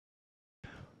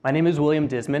My name is William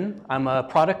Disman. I'm a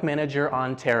product manager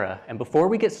on Terra. And before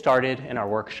we get started in our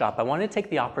workshop, I want to take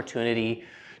the opportunity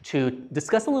to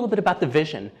discuss a little bit about the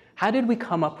vision. How did we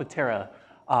come up with Terra?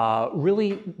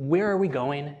 Really, where are we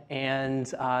going? And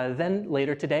then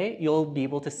later today, you'll be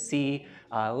able to see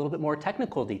a little bit more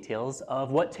technical details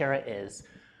of what Terra is.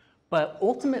 But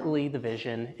ultimately, the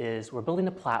vision is we're building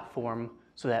a platform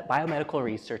so that biomedical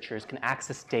researchers can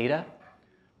access data,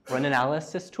 run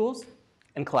analysis tools,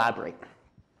 and collaborate.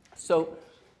 So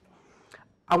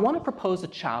I want to propose a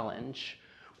challenge.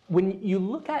 When you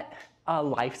look at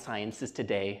life sciences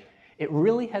today, it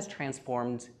really has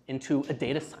transformed into a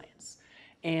data science.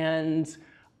 And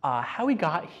how we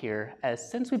got here,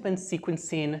 since we've been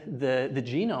sequencing the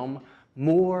genome,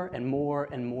 more and more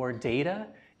and more data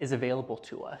is available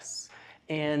to us.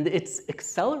 And it's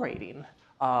accelerating.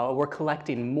 We're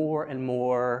collecting more and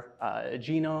more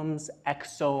genomes,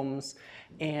 exomes,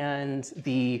 and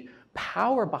the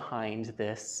power behind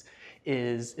this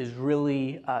is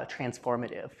really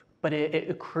transformative. But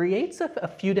it creates a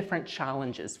few different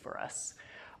challenges for us.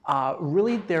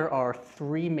 Really, there are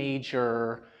three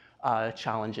major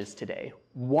challenges today.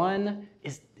 One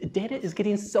is data is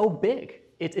getting so big.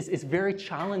 It's very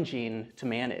challenging to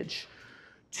manage.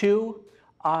 Two,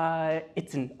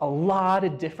 it's in a lot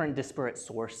of different disparate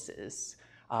sources.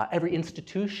 Every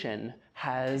institution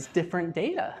has different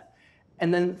data.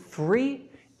 And then three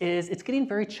is it's getting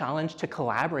very challenged to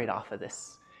collaborate off of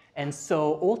this. And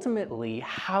so ultimately,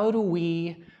 how do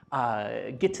we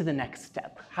get to the next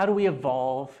step? How do we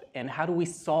evolve and how do we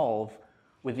solve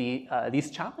with these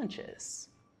challenges?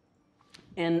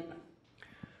 And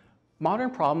modern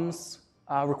problems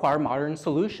require modern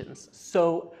solutions.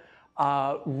 So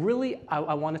really,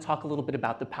 I want to talk a little bit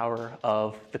about the power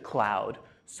of the cloud.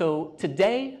 So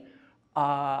today,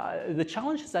 the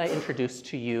challenges that I introduced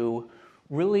to you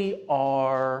really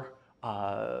are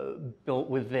built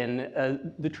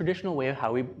within the traditional way of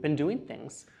how we've been doing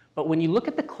things. But when you look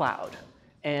at the cloud,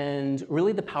 and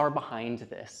really the power behind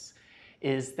this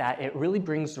is that it really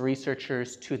brings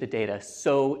researchers to the data.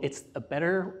 So it's a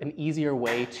better and easier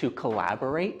way to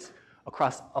collaborate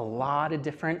across a lot of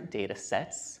different data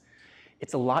sets.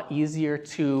 It's a lot easier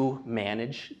to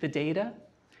manage the data,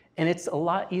 and it's a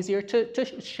lot easier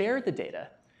to share the data.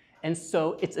 And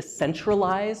so it's a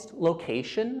centralized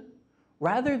location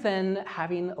rather than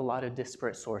having a lot of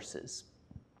disparate sources.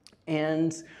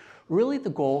 And really the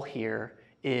goal here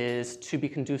is to be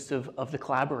conducive of the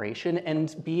collaboration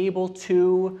and be able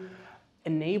to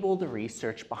enable the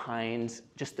research behind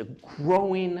just the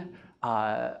growing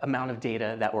amount of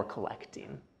data that we're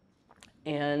collecting.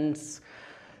 And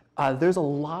there's a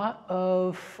lot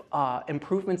of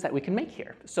improvements that we can make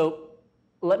here. So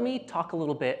let me talk a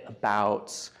little bit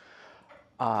about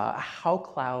how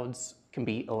clouds can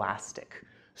be elastic.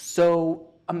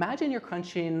 So imagine you're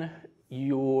crunching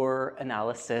your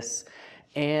analysis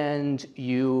and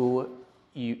you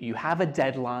have a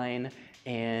deadline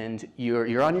and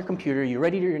you're on your computer, you're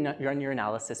ready to run your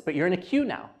analysis, but you're in a queue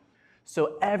now.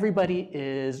 So everybody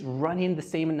is running the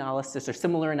same analysis or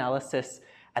similar analysis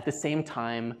at the same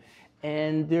time,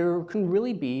 and there can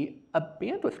really be a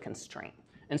bandwidth constraint.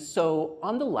 And so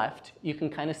on the left, you can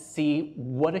kind of see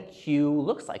what a queue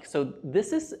looks like. So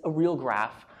this is a real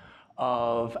graph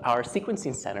of our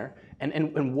sequencing center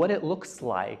and what it looks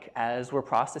like as we're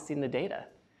processing the data.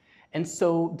 And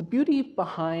so the beauty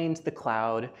behind the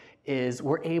cloud is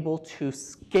we're able to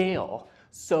scale.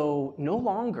 So no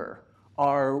longer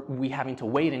are we having to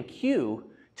wait in queue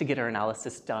to get our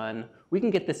analysis done. We can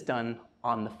get this done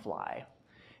on the fly.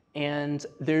 And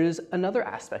there's another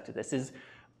aspect of this is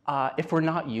if we're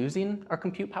not using our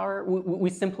compute power, we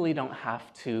simply don't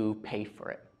have to pay for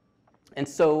it. And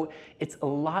so it's a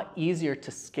lot easier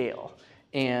to scale.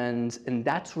 And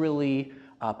that's really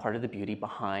part of the beauty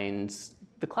behind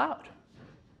the cloud.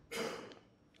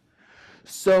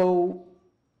 So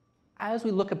as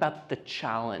we look about the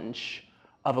challenge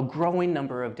of a growing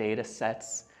number of data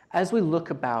sets, as we look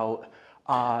about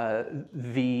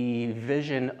the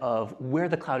vision of where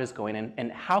the cloud is going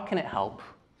and how can it help,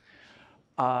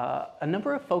 a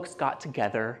number of folks got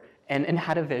together and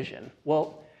had a vision.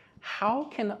 Well, how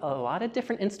can a lot of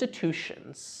different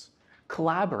institutions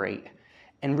collaborate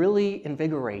and really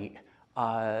invigorate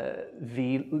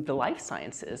the life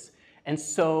sciences? And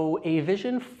so a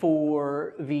vision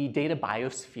for the data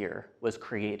biosphere was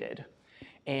created.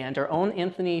 And our own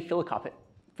Anthony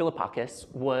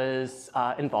Philippakis was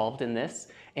involved in this.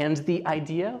 And the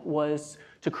idea was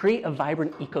to create a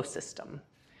vibrant ecosystem.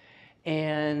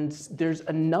 And there's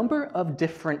a number of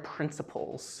different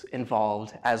principles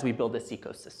involved as we build this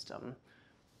ecosystem.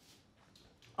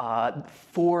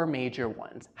 four major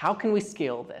ones. How can we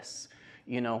scale this?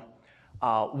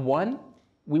 One,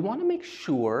 we want to make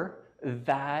sure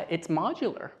that it's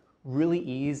modular, really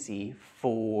easy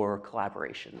for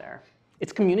collaboration there.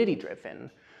 It's community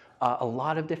driven. A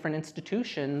lot of different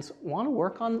institutions want to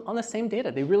work on the same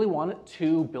data. They really want it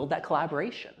to build that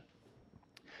collaboration.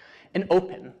 And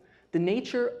open. The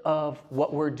nature of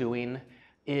what we're doing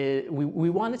is we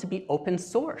want it to be open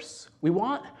source. We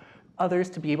want others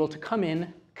to be able to come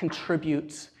in,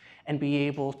 contribute, and be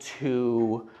able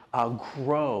to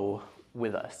grow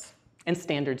with us. And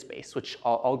standards-based, which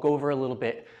I'll go over a little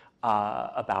bit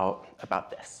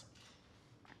about this.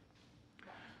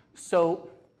 So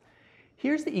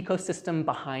here's the ecosystem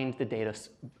behind the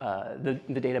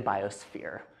data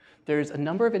biosphere. There's a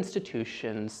number of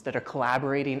institutions that are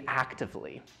collaborating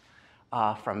actively,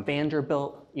 from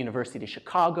Vanderbilt, University of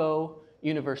Chicago,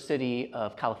 University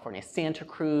of California, Santa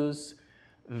Cruz,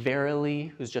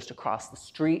 Verily, who's just across the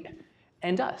street,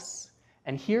 and us.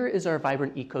 And here is our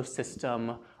vibrant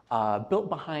ecosystem built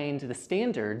behind the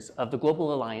standards of the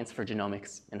Global Alliance for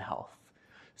Genomics and Health.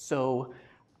 So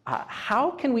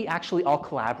how can we actually all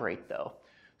collaborate, though?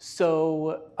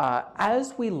 So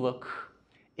as we look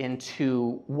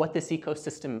into what this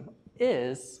ecosystem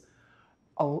is,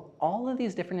 all of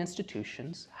these different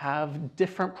institutions have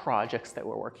different projects that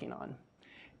we're working on.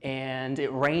 And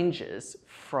it ranges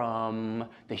from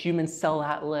the Human Cell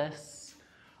Atlas,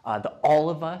 the All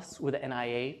of Us with the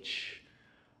NIH,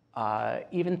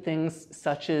 even things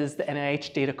such as the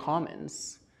NIH Data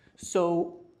Commons.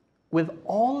 So with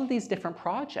all of these different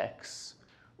projects,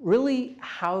 really,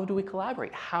 how do we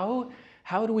collaborate? How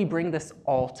do we bring this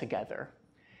all together?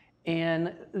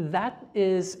 And that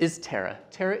is Terra.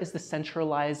 Terra is the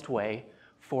centralized way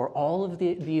for all of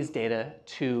these data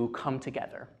to come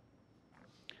together.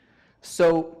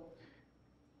 So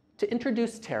to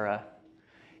introduce Terra,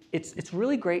 it's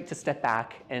really great to step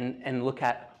back and look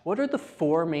at what are the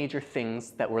four major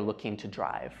things that we're looking to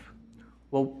drive.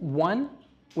 Well, one,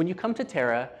 when you come to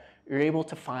Terra, you're able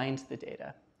to find the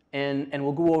data. And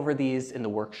we'll go over these in the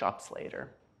workshops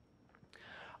later.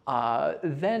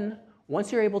 Then,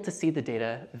 once you're able to see the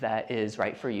data that is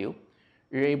right for you,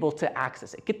 you're able to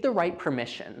access it, get the right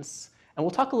permissions. And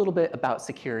we'll talk a little bit about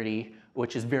security,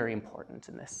 which is very important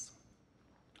in this.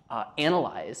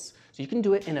 Analyze, so you can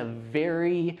do it in a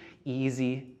very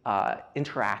easy,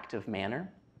 interactive manner.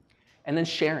 And then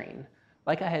sharing.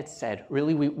 Like I had said,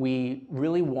 really, we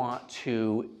really want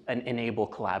to enable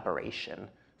collaboration.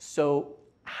 So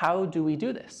how do we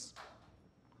do this?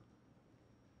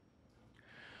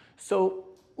 So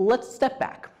let's step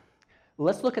back.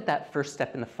 Let's look at that first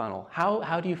step in the funnel.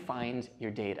 How do you find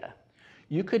your data?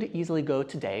 You could easily go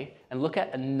today and look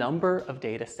at a number of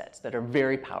data sets that are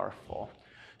very powerful.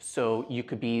 So you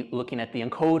could be looking at the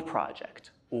ENCODE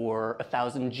project or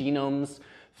 1,000 genomes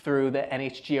through the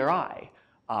NHGRI.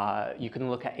 You can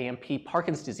look at AMP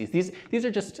Parkinson's disease. These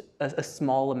are just a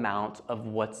small amount of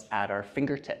what's at our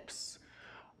fingertips.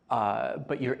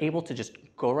 But you're able to just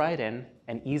go right in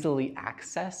and easily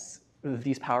access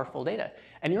these powerful data.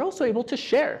 And you're also able to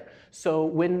share. So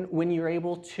when you're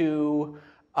able to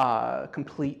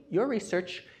complete your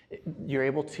research, you're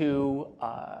able to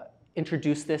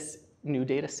introduce this new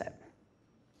data set.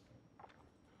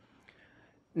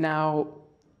 Now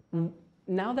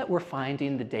that we're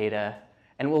finding the data,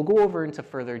 and we'll go over into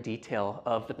further detail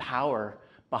of the power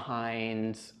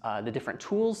behind the different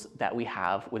tools that we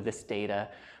have with this data,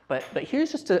 but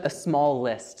here's just a small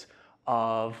list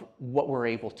of what we're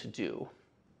able to do.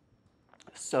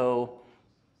 So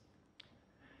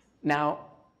now,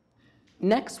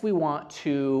 next we want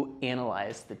to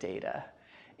analyze the data.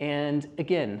 And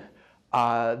again,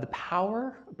 the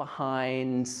power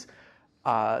behind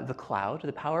the cloud,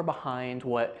 the power behind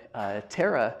what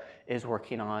Terra is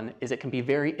working on is it can be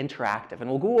very interactive. And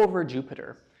we'll go over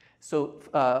Jupyter. So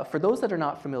for those that are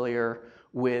not familiar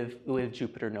with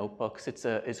Jupyter Notebooks, it's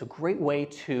a great way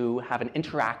to have an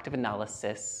interactive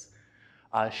analysis,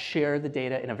 share the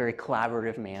data in a very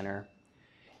collaborative manner.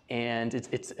 And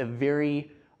it's a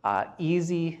very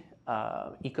easy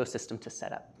ecosystem to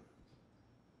set up.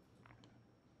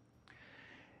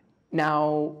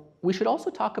 Now, we should also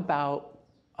talk about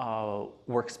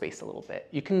workspace a little bit.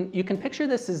 You can picture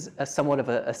this as somewhat of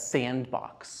a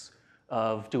sandbox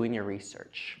of doing your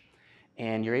research.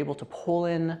 And you're able to pull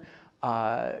in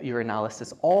your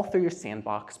analysis all through your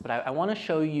sandbox, but I want to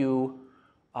show you,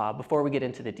 before we get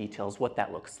into the details, what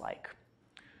that looks like.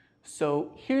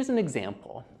 So here's an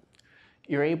example.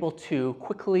 You're able to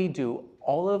quickly do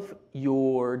all of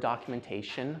your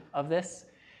documentation of this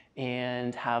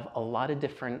and have a lot of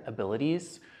different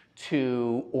abilities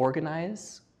to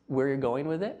organize where you're going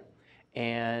with it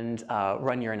and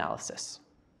run your analysis.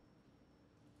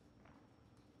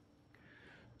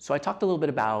 So I talked a little bit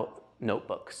about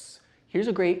notebooks. Here's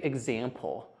a great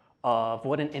example of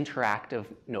what an interactive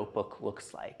notebook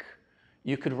looks like.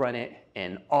 You could run it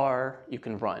in R, you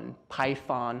can run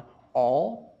Python,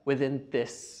 all within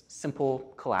this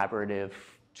simple collaborative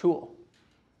tool.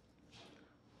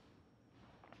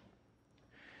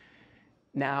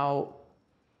 Now,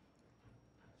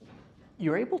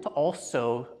 you're able to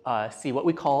also see what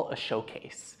we call a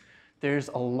showcase. There's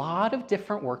a lot of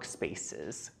different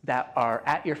workspaces that are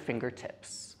at your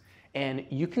fingertips, and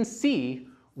you can see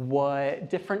what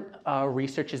different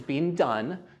research is being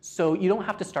done, so you don't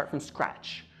have to start from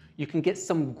scratch. You can get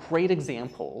some great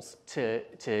examples to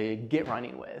get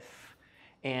running with.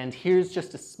 And here's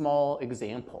just a small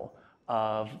example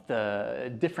of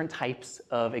the different types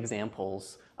of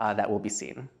examples that will be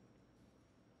seen.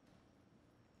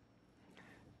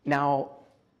 Now,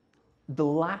 the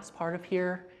last part of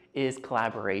here is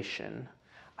collaboration.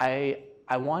 I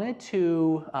wanted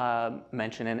to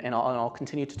mention, and I'll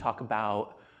continue to talk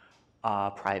about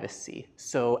privacy.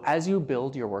 So as you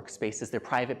build your workspaces, they're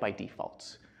private by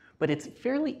default. But it's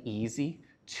fairly easy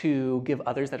to give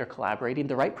others that are collaborating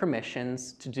the right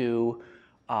permissions to do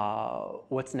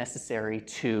what's necessary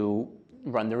to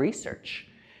run the research.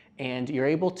 And you're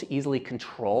able to easily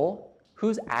control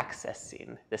who's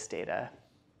accessing this data.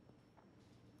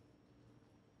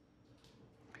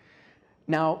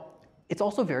 Now, it's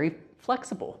also very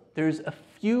flexible. There's a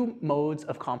few modes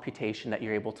of computation that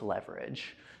you're able to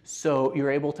leverage. So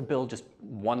you're able to build just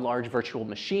one large virtual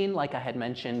machine. Like I had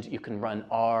mentioned, you can run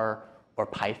R or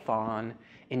Python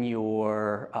in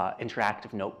your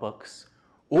interactive notebooks.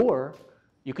 Or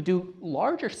you could do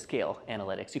larger scale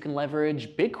analytics. You can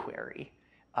leverage BigQuery.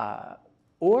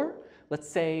 Or let's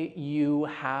say you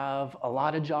have a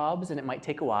lot of jobs and it might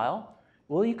take a while.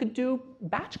 Well, you could do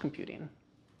batch computing.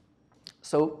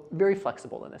 So very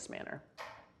flexible in this manner.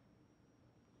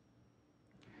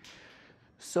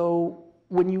 So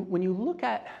when you look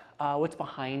at what's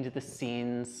behind the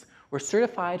scenes, we're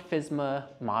certified FISMA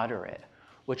moderate,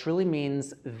 which really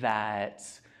means that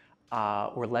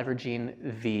we're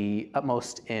leveraging the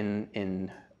utmost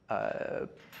in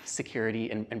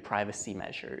security and privacy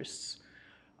measures.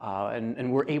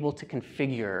 And we're able to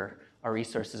configure our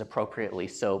resources appropriately,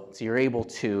 so you're able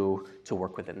to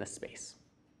work within this space.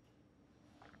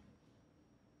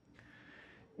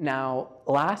 Now,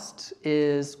 last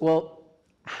is, well,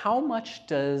 how much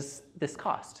does this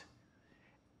cost?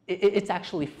 It's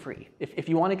actually free. If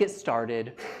you want to get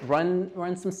started,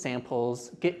 run some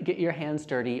samples, get your hands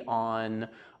dirty on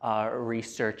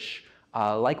research.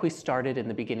 Like we started in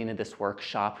the beginning of this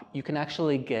workshop, you can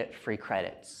actually get free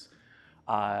credits.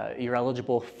 You're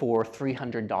eligible for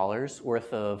 $300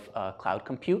 worth of cloud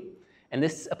compute, and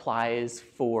this applies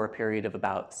for a period of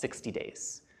about 60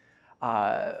 days.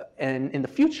 And in the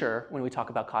future, when we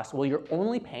talk about cost, well, you're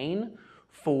only paying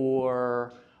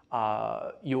for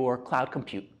your cloud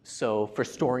compute, so for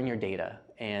storing your data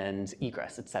and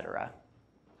egress, et cetera.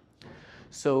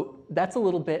 So that's a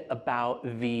little bit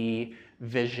about the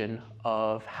vision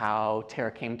of how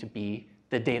Terra came to be,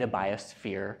 the data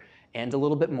biosphere, and a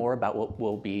little bit more about what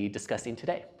we'll be discussing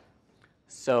today.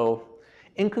 So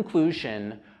in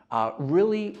conclusion,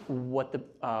 really what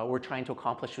we're trying to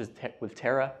accomplish with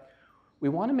Terra, we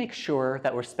want to make sure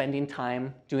that we're spending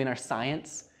time doing our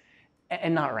science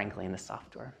and not wrangling the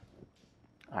software.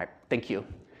 All right, thank you.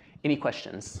 Any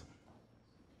questions?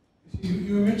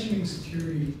 You were mentioning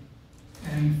security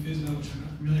and FISMA, which I'm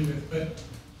not familiar with, but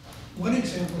one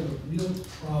example of a real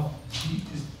problem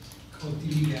is called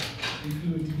dbGaP. Are you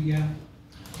familiar with dbGaP?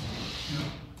 No.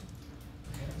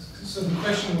 Okay. So the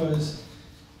question was,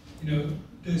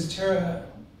 does Terra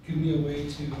give me a way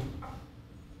to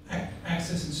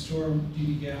access and store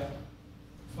dbGaP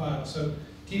files? So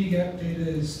dbGaP data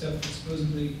is stuff that's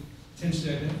supposedly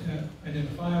potentially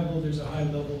identifiable. There's a high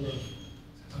level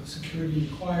of security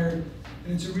required,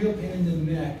 and it's a real pain in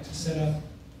the neck to set up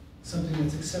something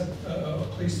that's a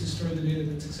place to store the data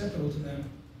that's acceptable to them.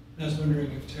 And I was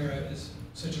wondering if Terra is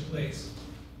such a place.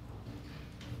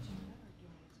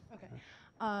 Okay.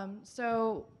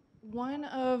 So one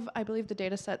of, I believe, the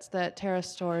data sets that Terra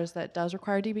stores that does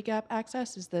require dbGaP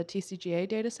access is the TCGA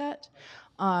data set,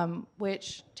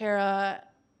 which Terra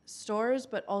stores,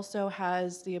 but also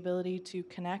has the ability to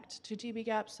connect to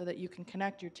dbGaP so that you can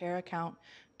connect your Terra account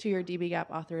to your dbGaP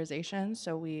authorization.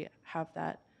 So we have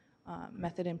that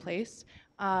method in place.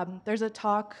 There's a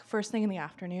talk first thing in the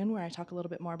afternoon where I talk a little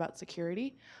bit more about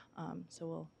security. So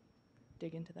we'll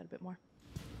dig into that a bit more.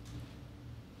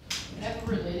 I have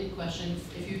a related question.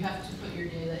 If you have to put your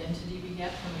data into dbGaP,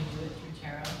 can we do it through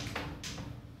Terra?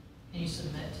 Can you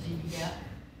submit to dbGaP?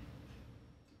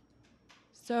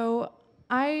 So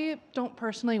I don't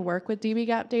personally work with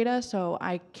dbGaP data, so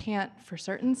I can't for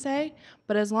certain say,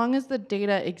 but as long as the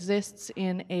data exists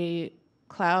in a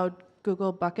cloud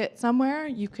Google bucket somewhere,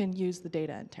 you can use the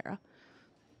data in Terra.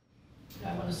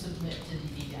 I want to submit to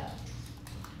dbGaP.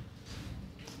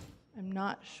 I'm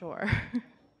not sure.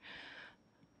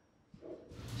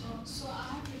 So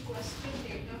I have requested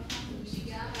data from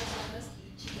dbGaP as well as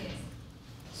EGS.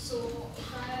 So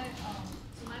if I,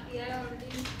 so my PI already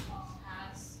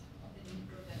has the new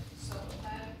project. So if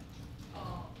I,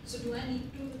 so do I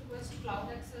need to request cloud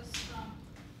access from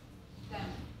them,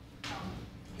 from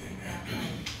dbGaP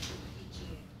and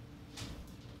EGS?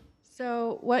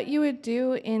 So what you would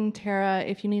do in Terra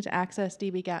if you need to access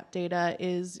dbGaP data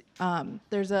is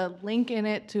there's a link in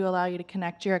it to allow you to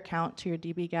connect your account to your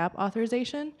dbGaP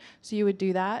authorization. So you would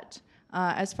do that.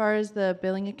 As far as the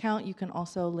billing account, you can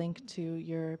also link to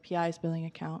your PI's billing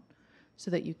account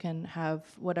so that you can have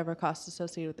whatever costs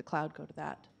associated with the cloud go to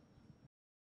that.